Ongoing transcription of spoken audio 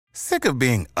Sick of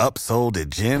being upsold at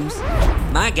gyms?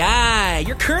 My guy,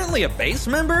 you're currently a base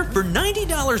member? For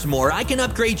 $90 more, I can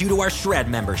upgrade you to our Shred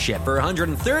membership. For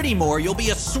 $130 more, you'll be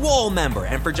a Swole member.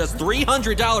 And for just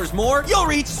 $300 more, you'll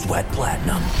reach Sweat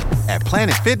Platinum. At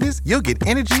Planet Fitness, you'll get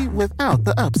energy without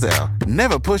the upsell.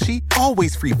 Never pushy,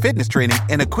 always free fitness training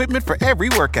and equipment for every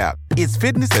workout. It's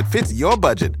fitness that fits your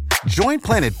budget. Join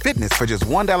Planet Fitness for just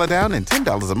 $1 down and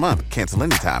 $10 a month. Cancel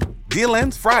anytime. Deal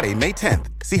ends Friday, May 10th.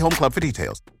 See Home Club for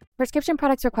details. Prescription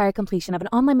products require completion of an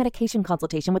online medication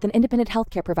consultation with an independent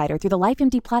healthcare provider through the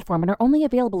LifeMD platform and are only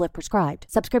available if prescribed.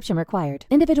 Subscription required.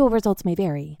 Individual results may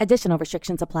vary. Additional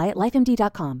restrictions apply at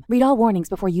lifemd.com. Read all warnings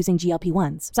before using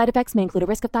GLP-1s. Side effects may include a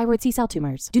risk of thyroid C-cell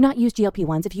tumors. Do not use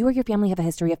GLP-1s if you or your family have a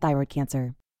history of thyroid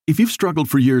cancer. If you've struggled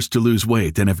for years to lose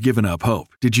weight and have given up hope,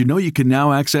 did you know you can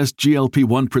now access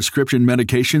GLP-1 prescription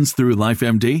medications through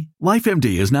LifeMD?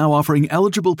 LifeMD is now offering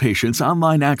eligible patients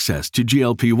online access to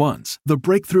GLP-1s, the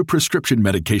breakthrough prescription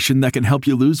medication that can help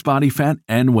you lose body fat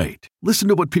and weight. Listen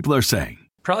to what people are saying.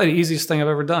 Probably the easiest thing I've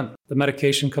ever done. The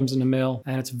medication comes in the mail,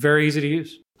 and it's very easy to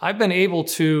use. I've been able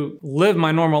to live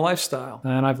my normal lifestyle,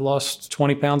 and I've lost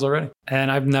 20 pounds already,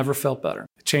 and I've never felt better.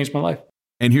 It changed my life.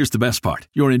 And here's the best part.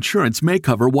 Your insurance may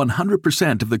cover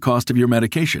 100% of the cost of your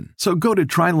medication. So go to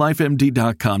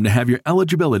TryLifeMD.com to have your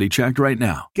eligibility checked right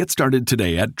now. Get started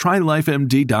today at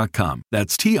TryLifeMD.com.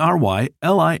 That's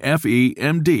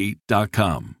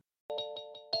TryLifeMD.com.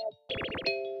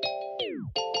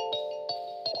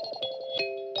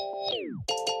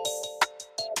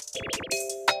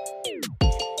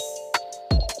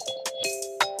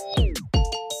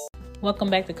 Welcome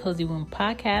back to Cozy Womb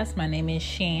Podcast. My name is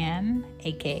Shan,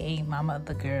 aka Mama of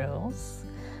the Girls.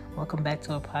 Welcome back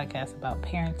to a podcast about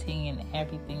parenting and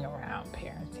everything around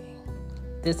parenting.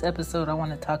 This episode, I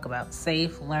want to talk about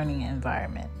safe learning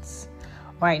environments.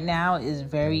 Right now is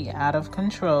very out of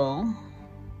control.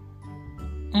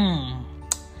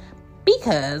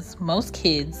 Because most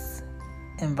kids'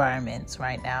 environments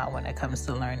right now, when it comes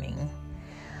to learning,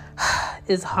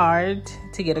 is hard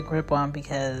to get a grip on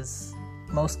because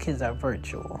most kids are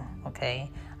virtual,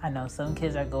 okay? I know some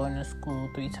kids are going to school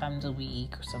 3 times a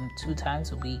week or some 2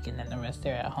 times a week, and then the rest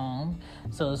they're at home.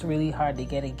 So it's really hard to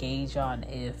get a gauge on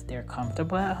if they're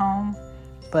comfortable at home,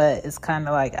 but it's kind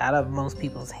of like out of most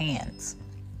people's hands.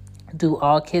 Do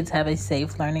all kids have a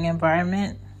safe learning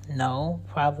environment? No,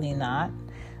 probably not.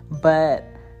 But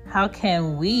how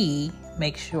can we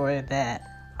make sure that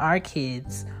our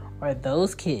kids, or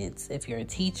those kids, if you're a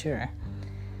teacher,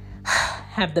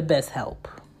 have the best help?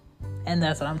 And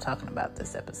that's what I'm talking about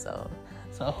this episode.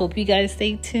 So I hope you guys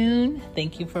stay tuned.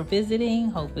 Thank you for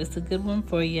visiting. Hope it's a good one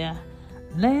for you.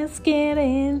 Let's get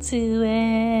into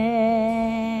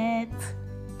it.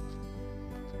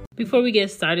 Before we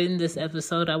get started in this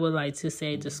episode, I would like to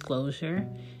say a disclosure.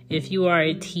 If you are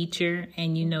a teacher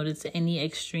and you notice any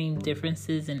extreme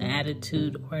differences in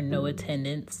attitude or no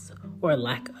attendance or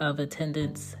lack of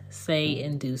attendance, say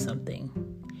and do something.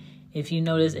 If you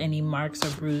notice any marks or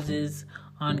bruises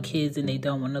on kids and they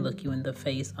don't want to look you in the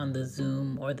face on the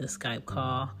Zoom or the Skype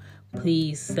call,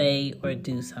 please say or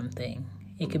do something.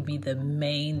 It could be the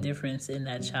main difference in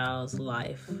that child's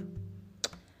life.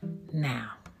 Now,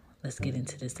 let's get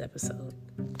into this episode.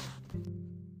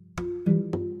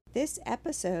 This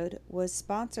episode was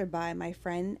sponsored by my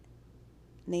friend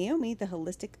Naomi, the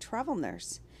Holistic Travel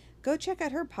Nurse. Go check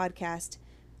out her podcast.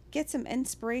 Get some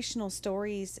inspirational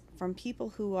stories from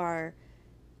people who are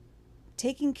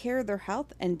taking care of their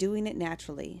health and doing it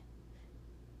naturally.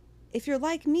 If you're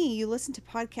like me, you listen to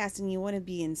podcasts and you want to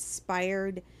be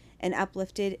inspired and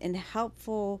uplifted and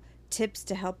helpful tips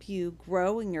to help you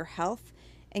grow in your health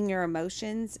and your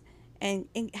emotions and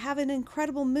have an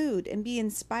incredible mood and be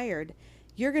inspired.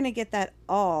 You're going to get that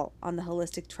all on the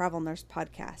Holistic Travel Nurse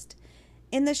podcast.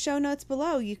 In the show notes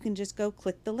below, you can just go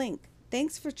click the link.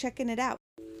 Thanks for checking it out.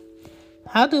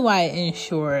 How do I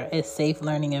ensure a safe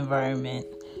learning environment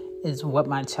is what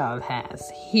my child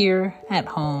has here at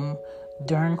home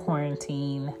during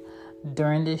quarantine,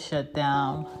 during this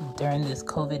shutdown, during this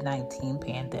COVID-19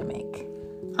 pandemic?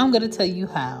 I'm going to tell you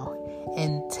how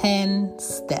in 10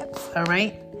 steps, all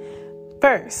right?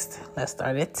 First, let's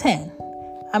start at 10.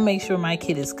 I make sure my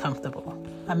kid is comfortable.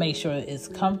 I make sure it's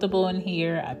comfortable in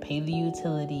here. I pay the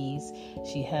utilities.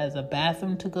 She has a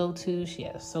bathroom to go to. She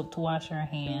has soap to wash her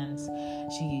hands.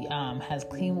 She has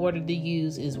clean water to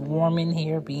use. It's warm in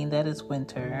here, being that it's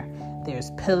winter.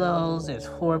 There's pillows. There's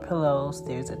floor pillows.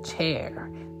 There's a chair.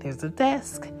 There's a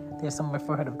desk. There's somewhere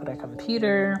for her to put her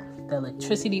computer. The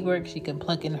electricity works. She can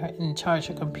plug in her and charge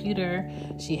her computer.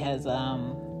 She has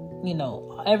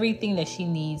everything that she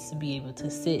needs to be able to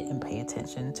sit and pay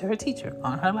attention to her teacher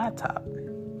on her laptop.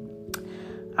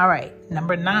 All right,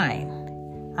 number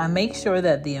 9, I make sure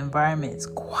that the environment is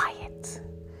quiet.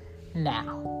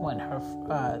 Now, when her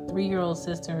 3-year-old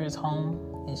sister is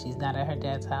home and she's not at her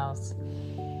dad's house,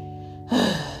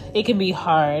 it can be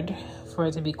hard for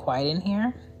it to be quiet in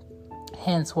here.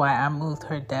 Hence why I moved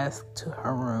her desk to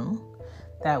her room.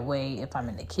 That way, if I'm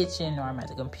in the kitchen or I'm at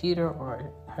the computer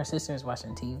or her sister is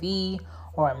watching TV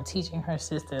or I'm teaching her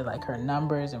sister like her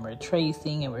numbers and we're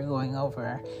tracing and we're going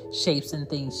over shapes and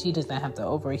things, she does not have to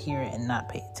overhear it and not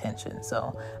pay attention.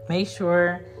 So make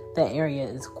sure that area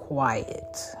is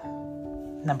quiet.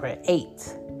 Number 8,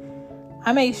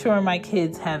 I make sure my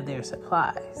kids have their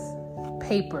supplies.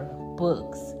 Paper,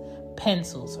 books,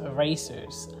 pencils,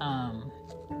 erasers,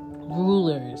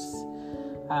 rulers.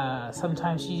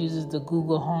 Sometimes she uses the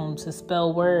Google Home to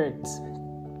spell words.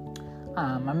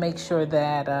 I make sure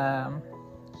that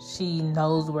she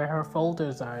knows where her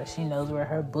folders are. She knows where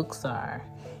her books are.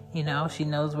 You know, she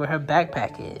knows where her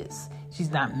backpack is. She's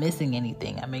not missing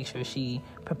anything. I make sure she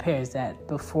prepares that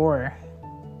before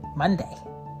Monday.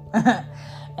 And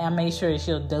I make sure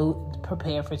she'll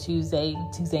prepare for Tuesday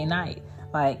night.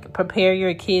 Like, prepare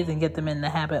your kids and get them in the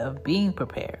habit of being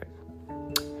prepared.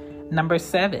 Number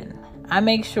 7, I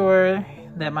make sure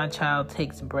that my child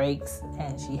takes breaks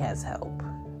and she has help.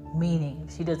 Meaning,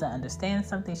 she doesn't understand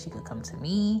something, she could come to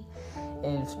me.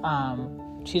 If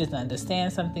she doesn't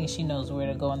understand something, she knows where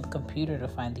to go on the computer to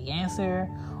find the answer.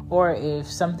 Or if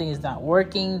something is not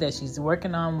working that she's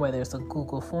working on, whether it's a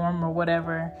Google form or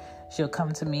whatever, she'll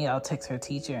come to me. I'll text her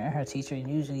teacher, and her teacher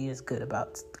usually is good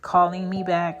about calling me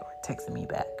back or texting me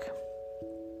back.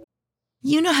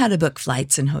 You know how to book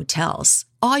flights and hotels.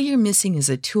 All you're missing is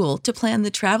a tool to plan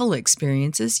the travel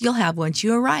experiences you'll have once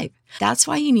you arrive. That's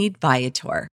why you need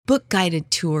Viator. Book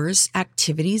guided tours,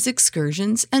 activities,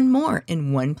 excursions, and more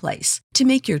in one place to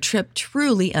make your trip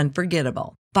truly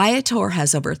unforgettable. Viator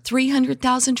has over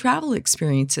 300,000 travel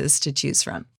experiences to choose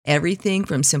from. Everything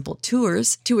from simple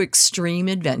tours to extreme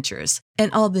adventures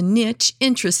and all the niche,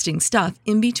 interesting stuff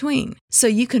in between. So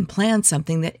you can plan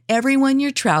something that everyone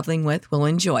you're traveling with will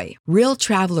enjoy. Real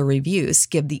traveler reviews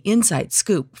give the inside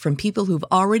scoop from people who've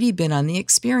already been on the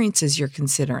experiences you're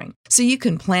considering. So you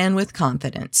can plan with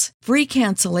confidence. Free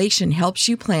cancellation helps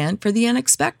you plan for the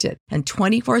unexpected. And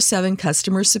 24/7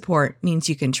 customer support means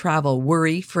you can travel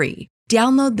worry-free.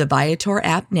 Download the Viator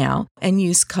app now and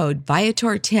use code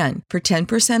Viator10 for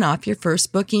 10% off your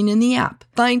first booking in the app.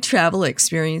 Find travel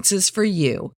experiences for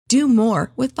you. Do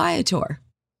more with Viator.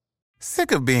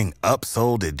 Sick of being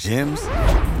upsold at gyms?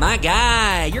 My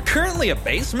guy, you're currently a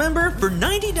base member? For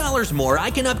 $90 more,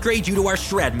 I can upgrade you to our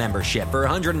Shred membership. For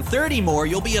 $130 more,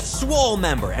 you'll be a Swole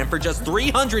member. And for just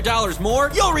 $300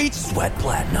 more, you'll reach Sweat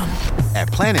Platinum. At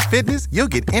Planet Fitness, you'll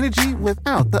get energy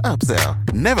without the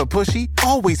upsell. Never pushy,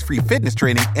 always free fitness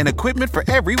training and equipment for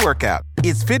every workout.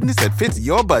 It's fitness that fits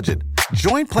your budget.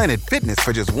 Join Planet Fitness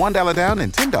for just $1 down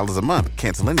and $10 a month.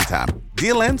 Cancel anytime.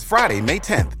 Deal ends Friday, May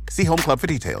 10th. See Home Club for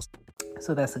details.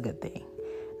 So that's a good thing.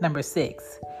 Number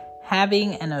 6,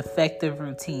 having an effective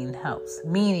routine helps.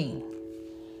 Meaning,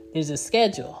 there's a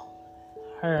schedule.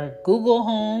 Her Google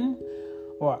Home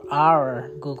or our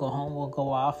Google Home will go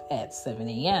off at 7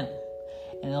 a.m.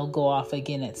 And it'll go off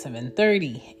again at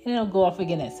 7:30. And it'll go off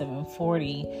again at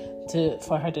 7:40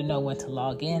 for her to know when to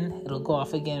log in. It'll go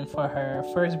off again for her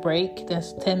first break.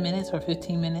 That's 10 minutes or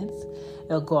 15 minutes.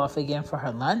 It'll go off again for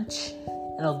her lunch.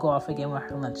 It'll go off again when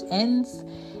her lunch ends.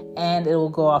 And it will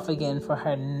go off again for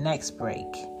her next break.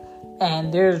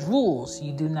 And there's rules.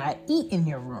 You do not eat in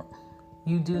your room.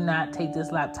 You do not take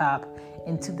this laptop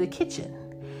into the kitchen.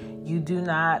 You do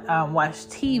not watch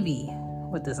TV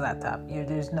with this laptop.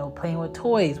 There's no playing with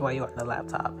toys while you're on the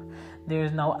laptop.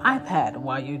 There's no iPad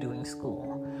while you're doing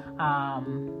school.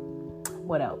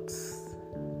 What else?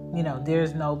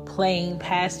 There's no playing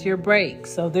past your break.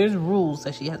 So there's rules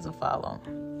that she has to follow.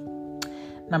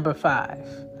 Number 5.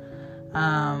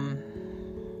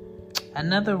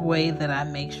 Another way that I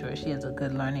make sure she has a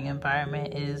good learning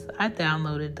environment is I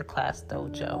downloaded the Class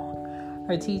Dojo.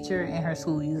 Her teacher and her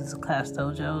school uses Class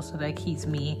Dojo, so that keeps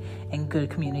me in good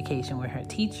communication with her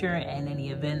teacher and any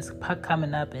events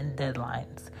coming up and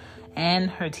deadlines. And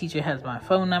her teacher has my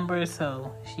phone number,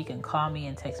 so she can call me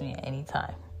and text me at any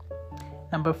time.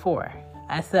 Number 4,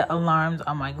 I set alarms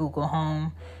on my Google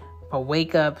Home for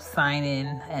wake up, sign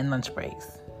in, and lunch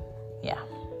breaks. Yeah.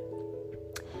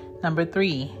 Number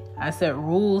 3, I set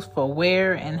rules for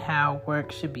where and how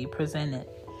work should be presented.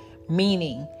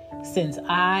 Meaning, since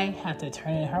I have to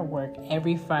turn in her work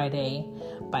every Friday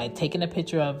by taking a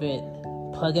picture of it,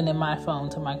 plugging in my phone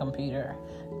to my computer,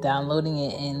 downloading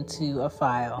it into a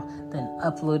file, then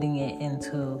uploading it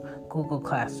into Google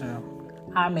Classroom,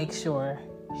 I make sure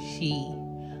she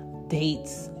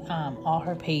dates all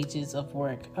her pages of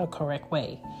work a correct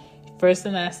way. First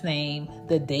and last name,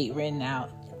 the date written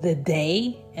out, the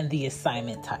day, and the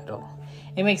assignment title.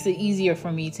 It makes it easier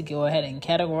for me to go ahead and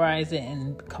categorize it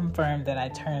and confirm that I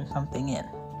turned something in.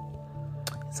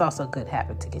 It's also a good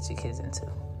habit to get your kids into.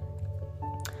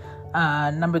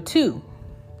 Number 2,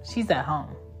 she's at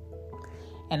home.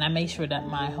 And I make sure that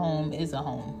my home is a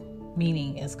home,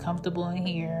 meaning it's comfortable in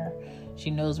here. She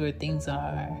knows where things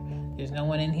are. There's no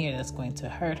one in here that's going to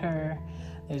hurt her.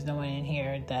 There's no one in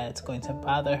here that's going to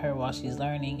bother her while she's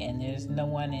learning. And there's no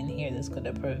one in here that's going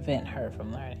to prevent her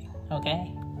from learning.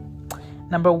 Okay?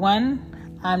 Number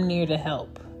 1, I'm near to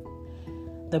help.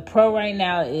 The pro right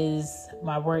now is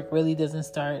my work really doesn't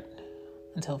start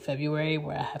until February,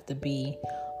 where I have to be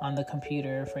on the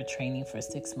computer for training for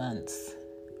 6 months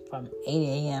from 8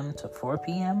 a.m. to 4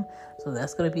 p.m. So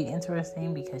that's going to be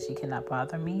interesting because she cannot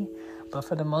bother me. But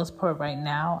for the most part right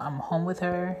now, I'm home with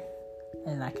her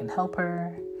and I can help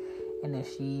her. And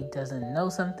if she doesn't know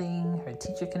something, her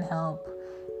teacher can help.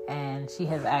 And she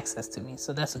has access to me.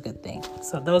 So that's a good thing.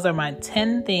 So those are my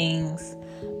 10 things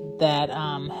that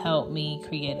help me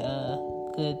create a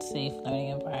good, safe learning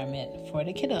environment for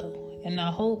the kiddo. And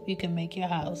I hope you can make your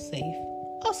house safe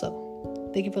also.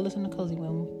 Thank you for listening to Cozy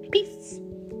Womb. Peace.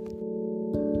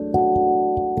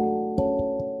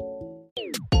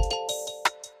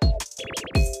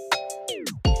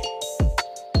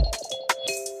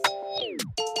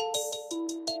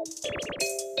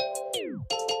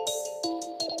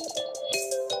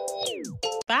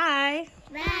 Bye.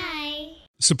 Bye.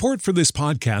 Support for this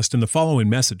podcast and the following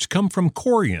message come from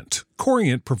Corient.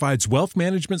 Corient provides wealth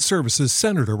management services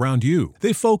centered around you.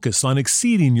 They focus on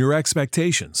exceeding your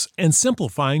expectations and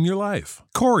simplifying your life.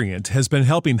 Corient has been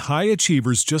helping high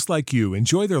achievers just like you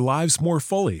enjoy their lives more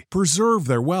fully, preserve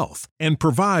their wealth, and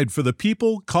provide for the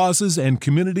people, causes, and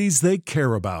communities they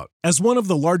care about. As one of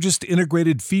the largest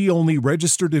integrated fee-only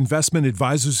registered investment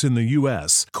advisors in the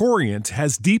U.S., Corient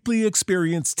has deeply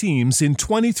experienced teams in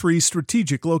 23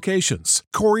 strategic locations.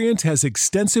 Corient has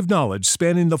extensive knowledge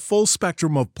spanning the full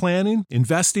spectrum of planning,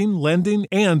 investing, lending,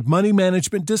 and money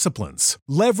management disciplines.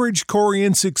 Leverage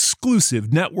Corient's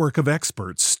exclusive network of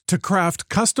experts to craft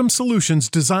custom solutions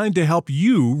designed to help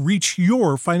you reach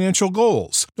your financial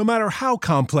goals, no matter how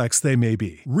complex they may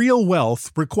be. Real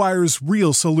wealth requires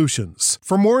real solutions.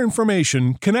 For more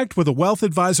information, connect with a wealth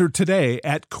advisor today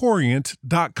at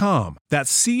Corient.com.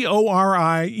 That's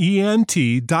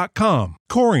Corient.com.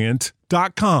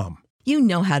 Corient.com. You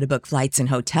know how to book flights and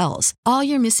hotels. All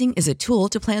you're missing is a tool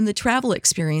to plan the travel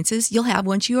experiences you'll have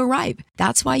once you arrive.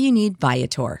 That's why you need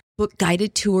Viator. Book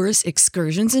guided tours,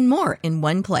 excursions, and more in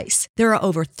one place. There are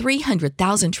over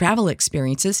 300,000 travel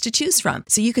experiences to choose from,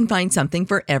 so you can find something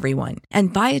for everyone.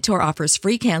 And Viator offers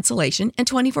free cancellation and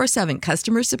 24/7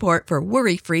 customer support for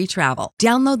worry-free travel.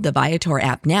 Download the Viator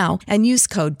app now and use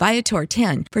code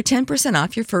Viator10 for 10%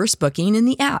 off your first booking in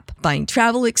the app. Find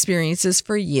travel experiences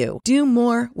for you. Do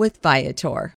more with Viator.